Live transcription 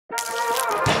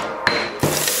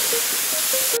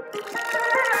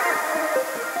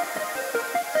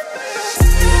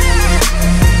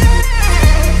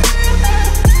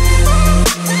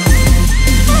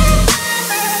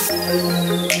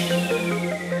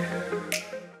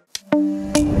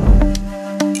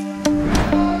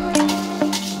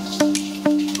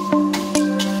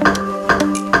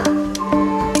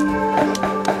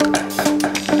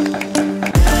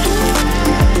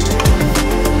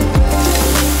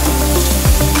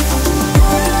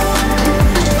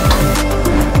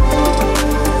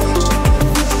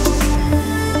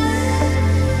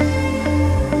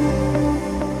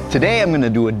Today I'm going to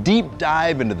do a deep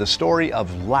dive into the story of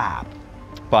laab,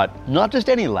 but not just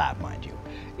any laab, mind you.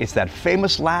 It's that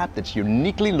famous laab that's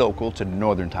uniquely local to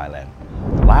northern Thailand,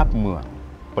 laab muang.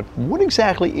 But what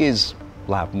exactly is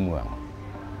laab muang?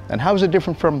 And how is it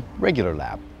different from regular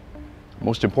laab?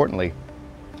 Most importantly,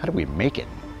 how do we make it?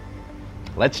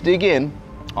 Let's dig in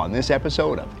on this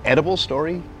episode of Edible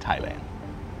Story Thailand.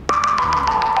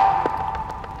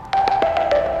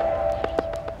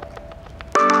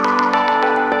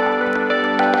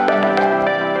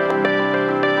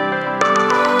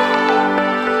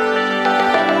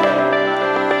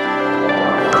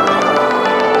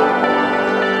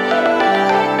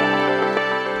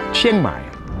 Chiang Mai,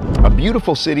 a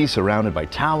beautiful city surrounded by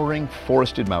towering,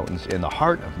 forested mountains in the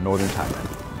heart of northern Thailand.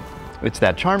 It's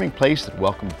that charming place that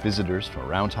welcomes visitors from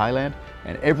around Thailand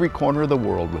and every corner of the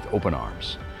world with open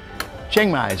arms. Chiang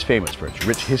Mai is famous for its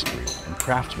rich history and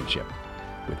craftsmanship,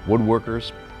 with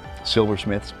woodworkers,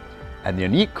 silversmiths, and the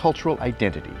unique cultural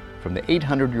identity from the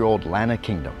 800-year-old Lanna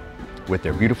Kingdom, with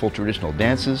their beautiful traditional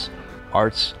dances,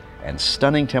 arts, and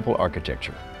stunning temple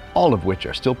architecture, all of which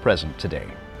are still present today.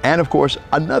 And of course,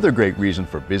 another great reason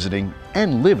for visiting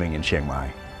and living in Chiang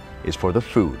Mai is for the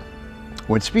food.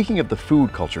 When speaking of the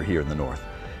food culture here in the north,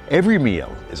 every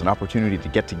meal is an opportunity to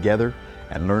get together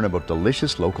and learn about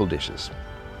delicious local dishes.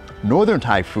 Northern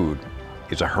Thai food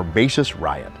is a herbaceous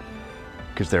riot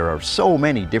because there are so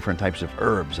many different types of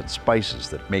herbs and spices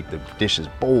that make the dishes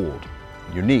bold,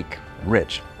 unique, and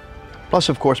rich. Plus,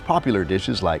 of course, popular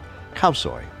dishes like khao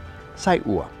soi, sai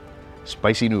ua,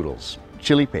 spicy noodles,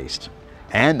 chili paste,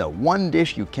 and the one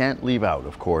dish you can't leave out,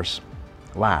 of course,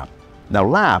 laab. Now,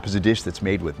 laab is a dish that's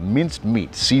made with minced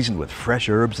meat seasoned with fresh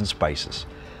herbs and spices.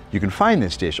 You can find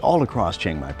this dish all across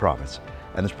Chiang Mai province,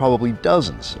 and there's probably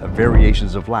dozens of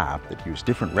variations of laab that use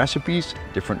different recipes,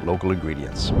 different local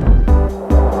ingredients.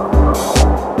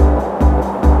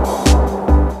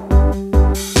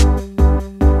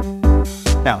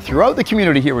 Now, throughout the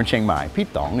community here in Chiang Mai,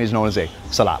 pitong is known as a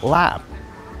salat laab,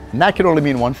 and that can only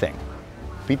mean one thing: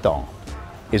 pitong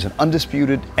is an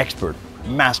undisputed expert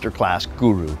masterclass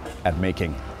guru at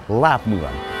making laab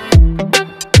muang.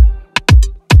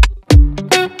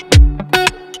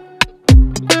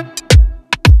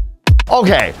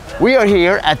 Okay, we are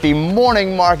here at the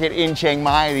morning market in Chiang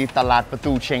Mai, the Talat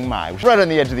Patu Chiang Mai, right on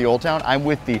the edge of the old town. I'm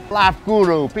with the laab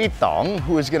guru Pitong,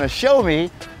 who is going to show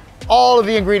me all of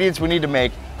the ingredients we need to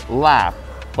make laab,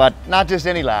 but not just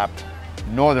any laab,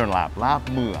 northern laab, laab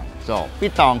muang. So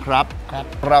พี่ตองครับ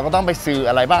เราก็ต้องไปซื้อ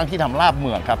อะไรบ้างที่ทำลาบเ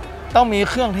มืองครับต้องมี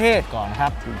เครื่องเทศก่อนครั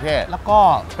บเครื่องเทศแล้วก็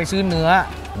ไปซื้อเนื้อ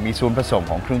มีส่วนผสม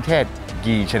ของเครื่องเทศ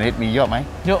กี่ชนิดมีเยอะไหม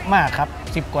เยอะมากครับ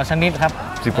10 กว่าชนิดครับ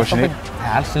10 กว่าชนิดห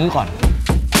าซื้อก่อน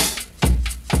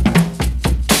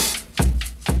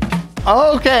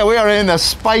Okay, we are in the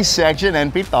spice section and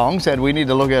Pitong said we need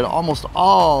to look at almost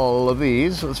all of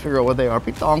these. Let's figure out what they are.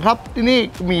 Pitong ครับที่นี่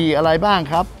มีอะไรบ้าง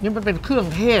ครับนี่มันเป็นเครื่อง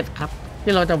เทศครับ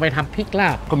ที่เราจะไปทำพริกลา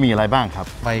บก็มีอะไรบ้างครับ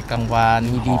ใบกังวาน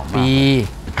มีดีปี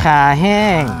ข่าแห้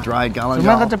งส่วน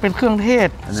มากก็จะเป็นเครื่องเทศ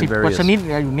10 กว่าชนิด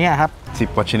อยู่เนี่ยครับ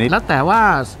10 กว่าชนิดแล้วแต่ว่า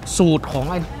สูตรของ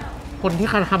คนที่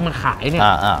เขาทำมาขายเนี่ย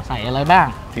ใส่อะไรบ้าง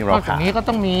นอกจากนี้ก็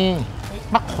ต้องมี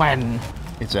มะแขวน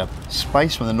It's a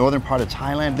spice from the northern part of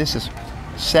Thailand. This is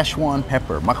Szechuan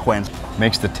pepper. Mak khwen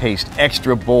makes the taste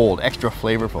extra bold, extra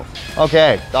flavorful.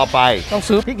 Okay, ต่อไปต้อง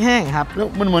ซื้อพริกแห้งครับแล้ว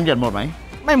มันเหมือนกันหมดไหม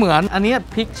ไม่เหมือนอันนี้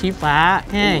พริกชี้ฟ้า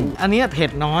แห้งอันนี้เผ็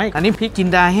ดน้อยอันนี้พริกจิน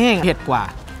ดาแห้งเผ็ดกว่า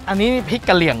อันนี้พริก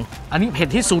กะเหรี่ยงอันนี้เผ็ด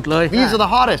ที่สุดเลย These are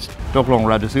the hottest ตกลง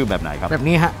เราจะซื้อแบบไหนครับแบบ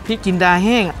นี้ฮะพริกจินดาแ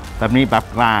ห้งแบบนี้แบบ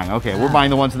กลาง Okay, we're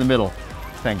buying the ones in the middle.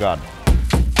 Thank God.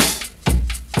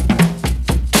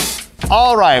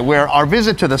 All right, where our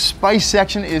visit to the spice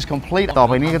section is complete. ต่อ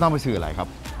ไปนี้ก็ต้องไปซื้ออะไรครับ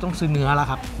ต้องซื้อเนื้อแล้ว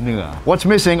ครับเนื้อ What's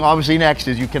missing obviously next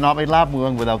is you cannot make laab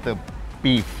muang without the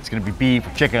beef. It's going to be beef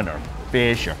or chicken or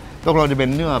fish or ตกลงจะเป็น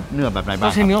เนื้อแบบไหนบ้างต้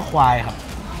องใช้เนื้อควายครับ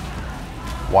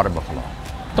Water buffalo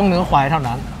ต้องเนื้อควายเท่า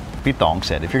นั้น Pitong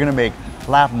said if you're going to make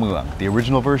laab muang the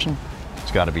original version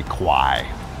it's got to be kwai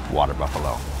water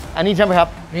buffalo อันนี้ใช่ไหมครับ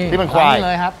ที่เป็นควายเล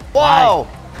ยครับ Wow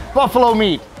buffalo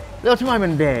meat แล้วทำไมมั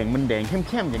นแดงเ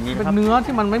ข้มๆอย่างนี้เป็นเนื้อ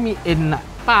ที่มันไม่มีเอ็นอ่ะ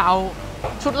ป้าเอา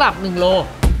ชุดลาบ1 โล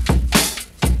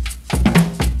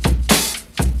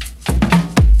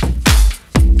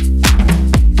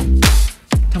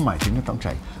ทำไมถึงต้องใ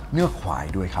ช้เนื้อควาย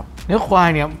ด้วยครับเนื้อควาย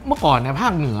เนี่ยเมื่อก่อนในภา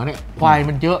คเหนือเนี่ยควาย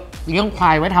มันเยอะเลี้ยงคว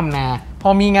ายไว้ทำนาพอ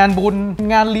มีงานบุญ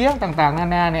งานเลี้ยงต่างๆนา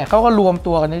นาเนี่ยเขาก็รวม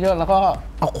ตัวกันเยอะๆแล้วก็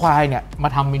เอาควายเนี่ยมา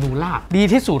ทำเมนูลาบดี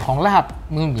ที่สุดของลาบ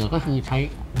เมืองเหนือก็คือใช้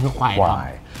เนื้อควายท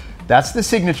ำ That's the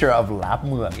signature of laab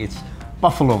muang. It's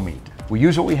buffalo meat. We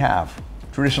use what we have.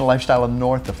 Traditional lifestyle in the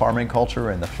north, the farming culture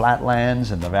and the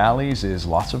flatlands and the valleys is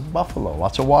lots of buffalo,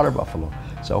 lots of water buffalo.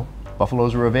 So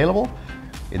buffaloes were available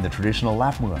in the traditional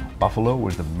laab muang. Buffalo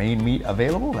was the main meat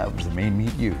available. That was the main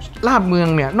meat used. ลาบเมือง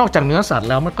เนี่ยนอกจากเนื้อสัตว์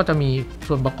แล้วมันก็จะมี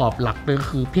ส่วนประกอบหลักเลย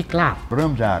คือพริกลาบ เริ่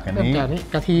มจากอันนี้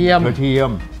กระเทีย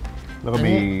ม แล้วก็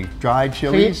มี dried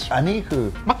chilies อันนี้คือ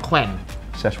มะแขวน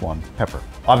Szechuan pepper.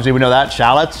 Obviously we know that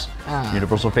shallots,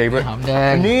 universal favorite. หอมแด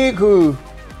ง อันนี้คือ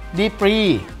ดีปรี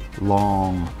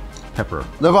long pepper.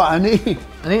 แล้วก็อันนี้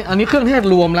อันนี้เครื่องเทศ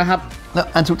รวมแล้วครับ แล้ว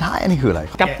อันสุดท้ายอันนี้คืออะไร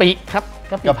กะปิครับ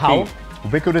กะปิเผา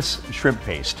Ubiquitous shrimp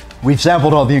paste. We've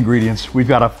sampled all the ingredients.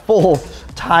 We've got a full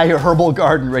Thai herbal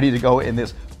garden ready to go in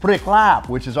this prik laab,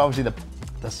 which is obviously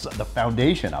the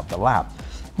foundation of the laab.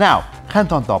 Now, ขั้น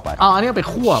ตอนต่อไป อันนี้ไป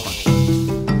คั่วป่ะ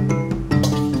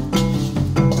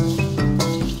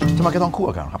ทำไมก็ต้องคั่ว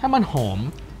กันครับ ให้มันหอม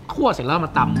คั่วเสร็จแล้วมา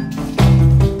ตำ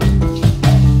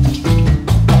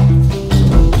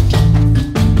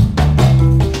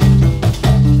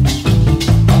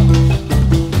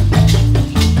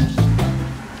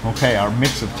Okay, our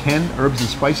mix of 10 herbs and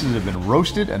spices have been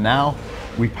roasted and now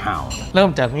we pound. เริ่ม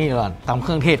จากนี่ก่อนตำเค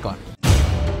รื่องเทศก่อน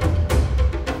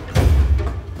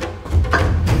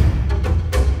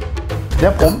เดี๋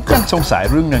ยวผมยังสงสัย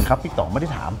เรื่องนึงครับพี่ต่อไม่ได้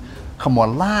ถามคำว่า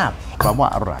ลาบแปลว่า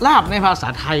อะไร ลาบในภาษา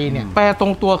ไทยเนี่ยแปลตร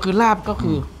งตัวคือลาบก็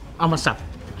คือเอามาสับ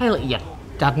ให้ละเอียด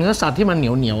จากเนื้อสัตว์ที่มันเหนี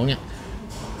ยวเนี่ย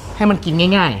ให้มันกิน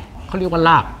ง่ายๆเขาเรียกว่าล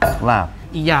าบ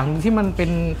อีกอย่างที่มันเป็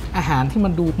นอาหารที่มั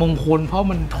นดูมงคลเพราะ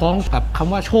มันท้องกับค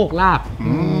ำว่าโชคลาภ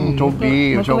โชคดี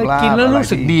โชคลาภกินแล้วรู้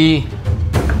สึกดี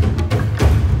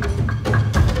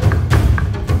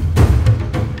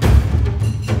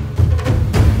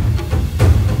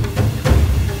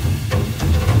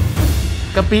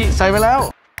กะปิใส่ไปแล้ว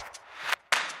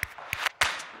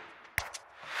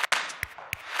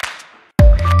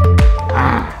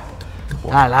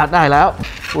ได้แล้ว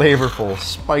flavorful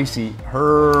spicy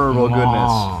herbal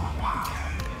goodness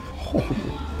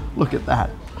look at that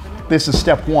this is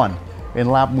step 1 in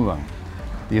laab muang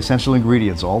the essential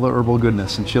ingredients all the herbal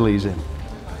goodness and chilies in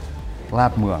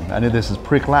laab muang and this is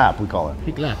prik laab we call it พ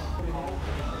ริกลาบ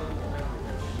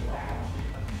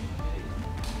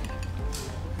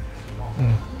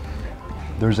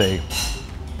there's a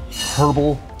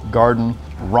herbal garden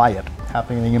riot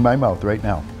happening in my mouth right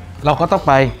now เราก็ต้อง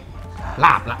ไปล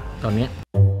าบละตอนนี้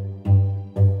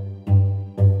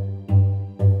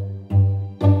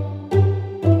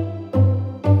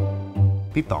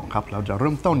พี่ต๋องครับเราจะเ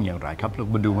ริ่มต้นอย่างไรครับเรา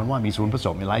มาดูมันว่ามีส่วนผส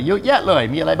มอะไรเยอะแยะเลย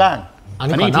มีอะไรบ้างอัน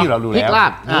นี้ที่เรารู้แล้วพริกลา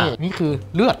บนี่คือ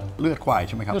เลือดควายใ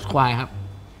ช่ไหมครับเลือดควายครับ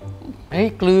ไอ้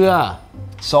เกลือ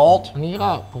salt อันนี้ก็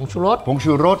ผงชู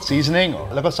รส seasoning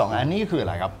แล้วก็2อันนี้คืออะ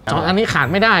ไรครับ2อันนี้ขาด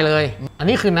ไม่ได้เลยอัน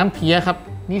นี้คือน้ำเพี้ยครับ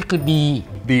นี่คือดี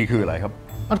คืออะไรครับ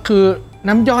มันคือ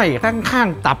น้ำย่อยข้าง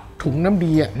ๆตับถุงน้ำ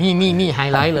ดีอ่ะนี่ไฮ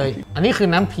ไลท์เลยอันนี้คือ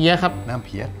น้ำเพี้ยครับน้ำเ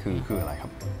พี้ยคืออะไรครั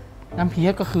บน้ำเพี้ย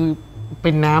ก็คือเ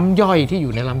ป็นน้ำย่อยที่อ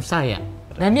ยู่ในลำไส้อ่ะ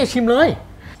แล้วเนี่ยชิมเลย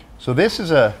so this is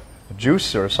a juice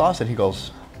or a sauce that he calls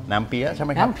น้ำเพี้ยใช่ไห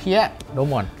มครับน้ำเพี้ยโด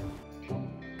มอน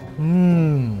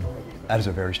that is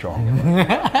a very strong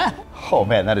oh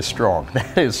man that is strong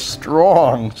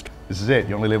this is it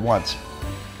you only live once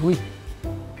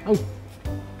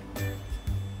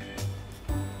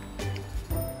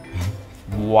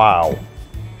wow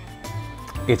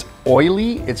it's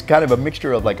oily it's kind of a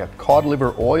mixture of like a cod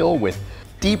liver oil with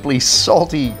deeply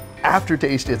salty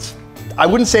aftertaste it's I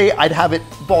wouldn't say I'd have it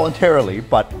voluntarily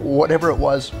but whatever it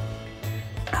was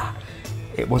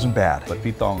it wasn't bad but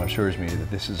Pitong assures me that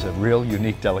this is a real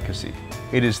unique delicacy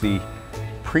it is the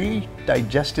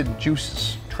pre-digested juices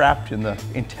trapped in the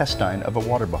intestine of a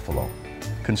water buffalo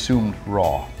consumed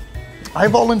raw I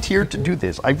volunteered to do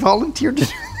this I volunteered to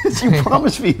do this you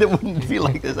promised me that wouldn't be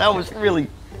like this that was really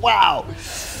wow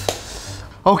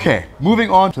okay moving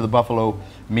on to the buffalo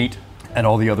meat and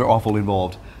all the other offal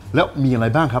involved แล้วมีอะไร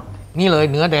บ้างครับนี่เลย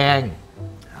เนื้อแดง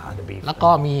แล้วก็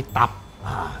มีตับ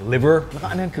liver แล้วก็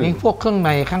อันนั้นคือพวกเครื่องใน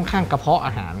ข้างๆกระเพาะอ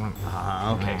าหาร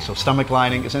okay so stomach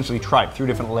lining essentially tripe 3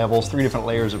 different levels 3 different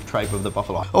layers of tripe of the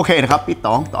buffalo โอเคนะครับพี่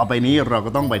ต๋องต่อไปนี้เราก็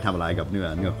ต้องไปทำอะไรกับเ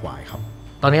นื้อควายครับ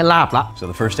ตอนนี้ลาบละ so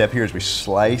the first step here is we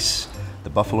slice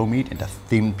the buffalo meat into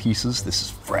thin pieces this is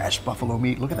fresh buffalo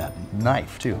meat look at that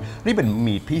knife too นี่เป็น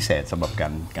มีดพิเศษสำหรับ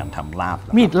การทำลาบ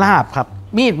มีดลาบครับ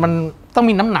มีดมันต้อง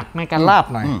มีน้ำหนักในการลาบ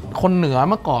หน่อยคนเหนือ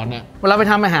เมื่อก่อนเนี่ยเวลาไป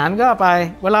ทำอาหารก็ไป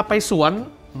เวลาไปสวน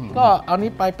ก็เอา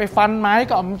นี้ไปฟันไม้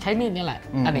ก็ใช้มีดนี่แหละ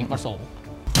อเนกประสงค์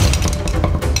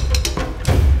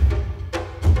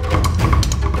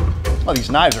Oh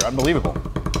these knives are unbelievable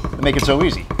they make it so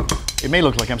easy it may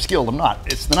look like I'm skilled I'm not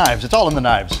it's the knives it's all in the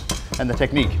knives and the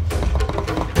technique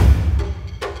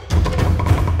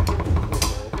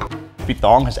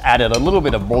Pitong has added a little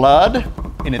bit of blood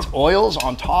in its oils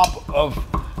on top of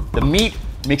the meat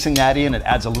Mixing that in, it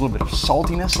adds a little bit of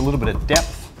saltiness, a little bit of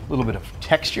depth, a little bit of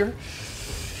texture.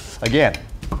 Again,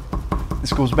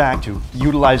 this goes back to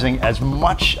utilizing as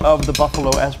much of the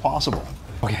buffalo as possible.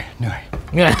 Okay, เหนื่อย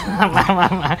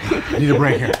I need a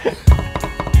break here.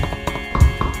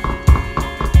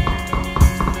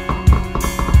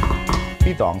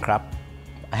 Krap,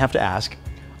 I have to ask,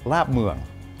 laab muang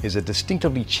is a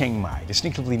distinctively Chiang Mai,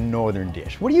 distinctively northern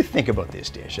dish. What do you think about this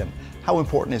dish and how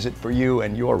important is it for you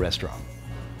and your restaurant?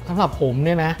 สำหรับผมเ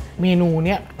นี่ยนะเมนูเ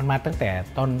นี่ยมันมาตั้งแต่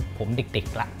ตอนผมเด็ก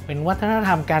ๆละเป็นวัฒนธ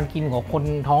รรมการกินของคน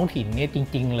ท้องถิ่นเนี่ยจ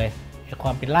ริงๆเลยคว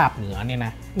ามเป็นลาบเหนือเนี่ยน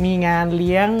ะมีงานเ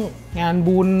ลี้ยงงาน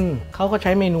บุญเขาก็ใ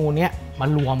ช้เมนูเนี้ยมา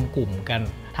รวมกลุ่มกัน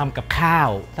ทำกับข้าว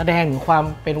แสดงถึงความ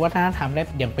เป็นวัฒนธรรมได้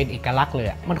อย่างเป็นเอกลักษณ์เลย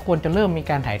มันควรจะเริ่มมี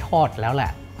การถ่ายทอดแล้วแหล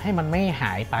ะให้มันไม่ห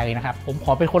ายไปนะครับผมข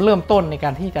อเป็นคนเริ่มต้นในกา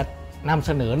รที่จะนำเ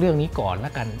สนอเรื่องนี้ก่อนแล้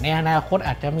วกันในอนาคตอ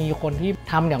าจจะมีคนที่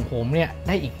ทำอย่างผมเนี่ยไ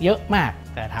ด้อีกเยอะมาก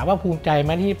แต่ถามว่าภูมิใจไห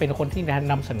มที่เป็นคนที่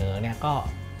นำเสนอเนี่ยก็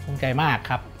ภูมิใจมาก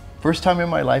ครับ First time in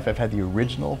my life I've had the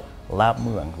original laab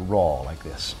muang raw like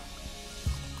this.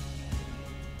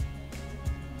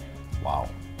 Wow.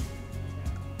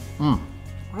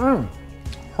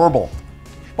 Herbal,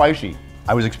 spicy.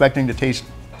 I was expecting to taste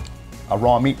a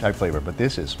raw meat type flavor, but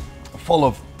this is full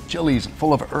of chilies,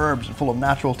 full of herbs, and full of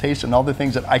natural taste and other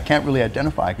things that I can't really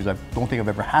identify because I don't think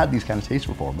I've ever had these kind of tastes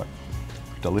before, but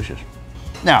delicious.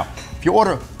 Now, if you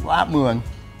order laab muang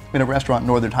in a restaurant in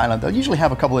northern Thailand, they'll usually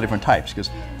have a couple of different types because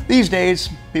these days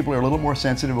people are a little more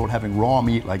sensitive about having raw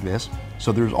meat like this.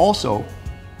 So there's also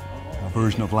a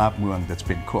version of laab muang that's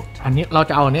been cooked. อันนี้เรา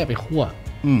จะเอาอันนี้ไปคั่ว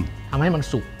ทำให้มัน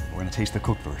สุก We're going to taste the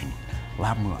cooked version.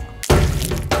 Laab muang.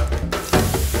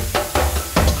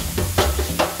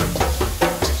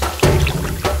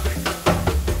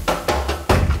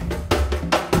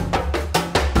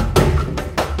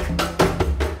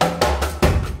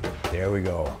 There we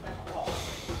go.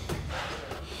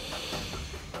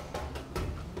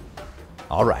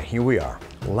 All right, here we are.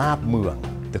 Laab muang,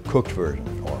 the cooked version,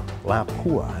 or laab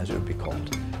hua as it would be called.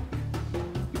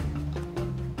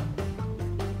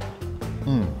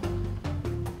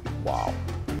 Wow,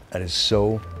 that is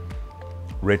so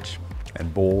rich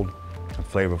and bold and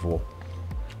flavorful.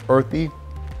 Earthy,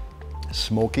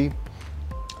 smoky.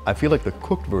 I feel like the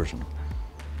cooked version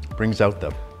brings out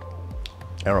the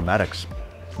aromatics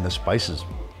and the spices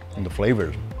and the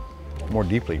flavors more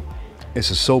deeply.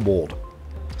 This is so bold.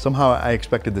 Somehow I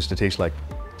expected this to taste like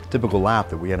typical laab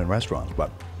that we had in restaurants,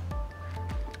 but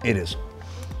it is.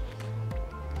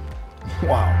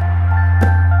 Wow.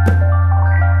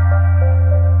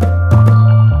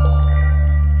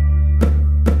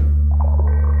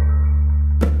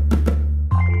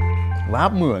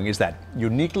 Laab muang is that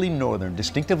uniquely northern,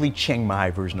 distinctively Chiang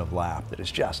Mai version of laab that is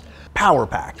just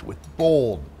power-packed with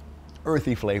bold,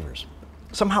 earthy flavors.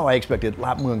 Somehow I expected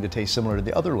laab muang to taste similar to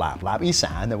the other laab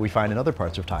isan that we find in other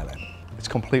parts of Thailand. It's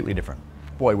completely different.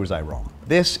 Boy, was I wrong.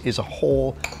 This is a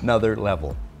whole nother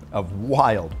level of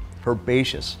wild,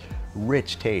 herbaceous,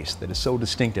 rich taste that is so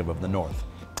distinctive of the north.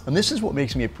 And this is what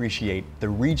makes me appreciate the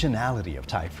regionality of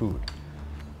Thai food.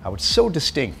 How it's so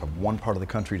distinct from one part of the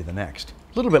country to the next.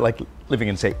 A little bit like living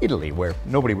in, say, Italy, where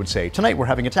nobody would say, tonight we're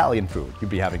having Italian food.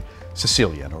 You'd be having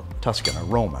Sicilian or Tuscan or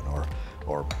Roman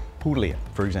or Pulian,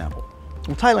 for example.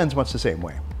 Well, Thailand's much the same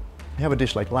way. We have a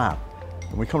dish like laab.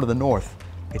 When we come to the north,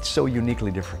 it's so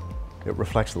uniquely different. It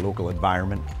reflects the local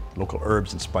environment, local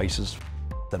herbs and spices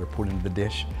that are put into the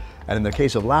dish. And in the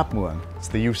case of laab muang, it's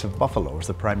the use of buffalo as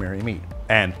the primary meat.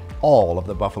 And all of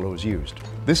the buffalo is used.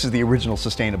 This is the original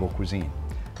sustainable cuisine.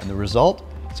 And the result?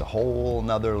 It's a whole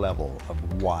nother level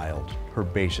of wild,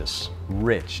 herbaceous,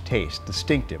 rich taste,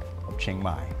 distinctive of Chiang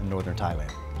Mai in northern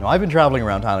Thailand. Now, I've been traveling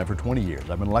around Thailand for 20 years.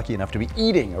 I've been lucky enough to be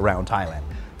eating around Thailand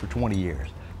for 20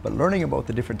 years. But learning about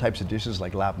the different types of dishes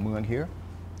like laab muang here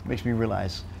makes me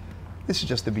realize this is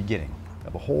just the beginning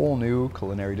of a whole new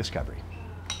culinary discovery.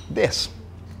 This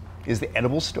is the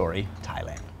Edible Story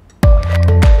Thailand.